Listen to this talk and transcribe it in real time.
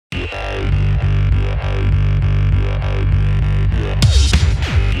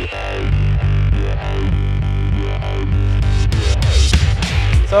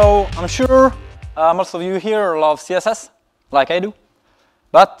So I'm sure most of you here love CSS, like I do.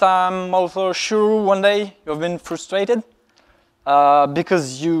 But I'm also sure one day you've been frustrated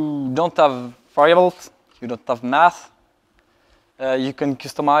because you don't have variables, you don't have math, you can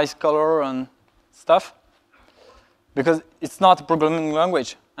customize color and stuff, because it's not a programming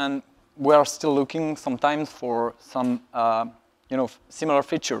language, and we are still looking sometimes for some similar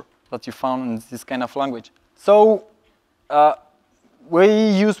feature that you found in this kind of language. So we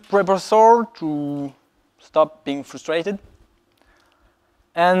use preprocessor to stop being frustrated.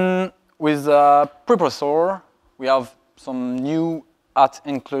 And with preprocessor, we have some new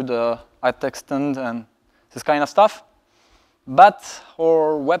 @include, @extend, and this kind of stuff. But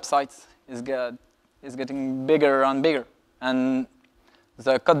our website is getting bigger and bigger, and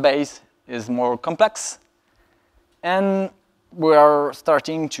the code base is more complex. And we are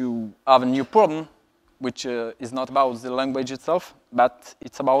starting to have a new problem, which is not about the language itself, but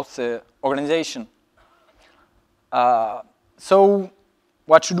it's about the organization. So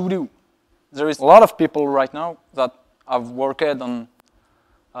what should we do? There is a lot of people right now that have worked on,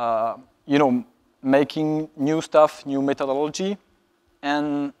 making new stuff, new methodology.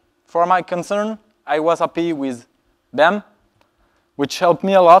 And for my concern, I was happy with them, which helped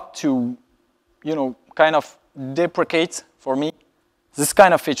me a lot to, kind of deprecate for me this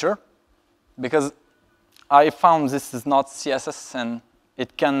kind of feature, because I found this is not CSS and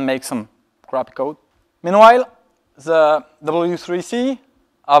it can make some crappy code. Meanwhile, the W3C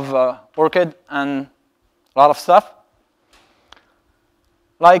have worked on a lot of stuff,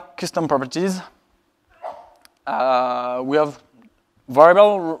 like custom properties. We have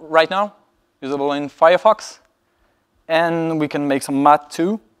variable right now, usable in Firefox, and we can make some math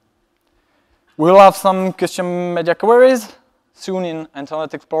too. We'll have some custom media queries soon in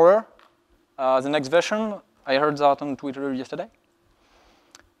Internet Explorer. The next version, I heard that on Twitter yesterday.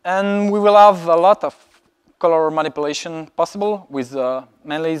 And we will have a lot of color manipulation possible with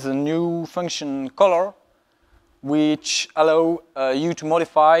mainly the new function color, which allow you to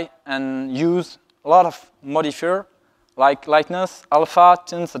modify and use a lot of modifier like lightness, alpha,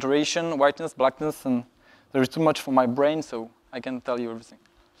 tint, saturation, whiteness, blackness, and there is too much for my brain, so I can tell you everything.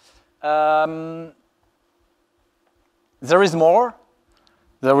 There is more.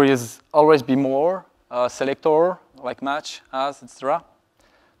 There will always be more. Selector, like match, as, etc.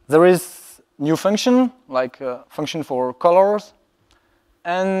 There is new function, like function for colors.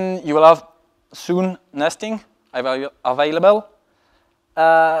 And you will have soon nesting available.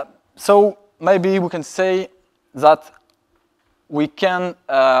 So maybe we can say that we can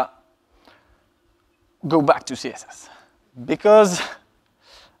go back to CSS, because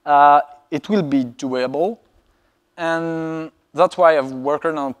it will be doable. And that's why I've worked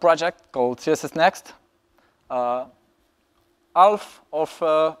on a project called CSS Next. Half of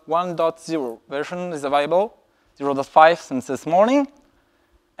 1.0 version is available, 0.5 since this morning.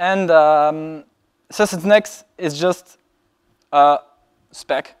 And CSS Next is just a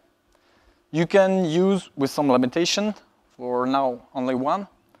spec you can use with some limitation. For now, only one.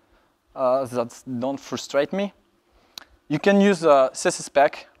 That don't frustrate me. You can use a CSS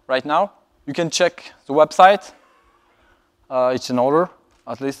spec right now. You can check the website. It's in order.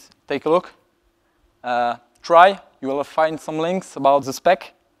 At least take a look. Try. You will find some links about the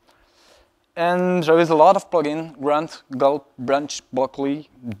spec. And there is a lot of plugins: Grunt, Gulp, Branch, Blockly,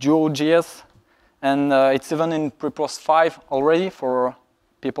 Duo.js, and it's even in Preprocess 5 already for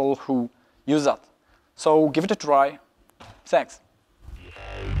people who use that. So give it a try. Thanks.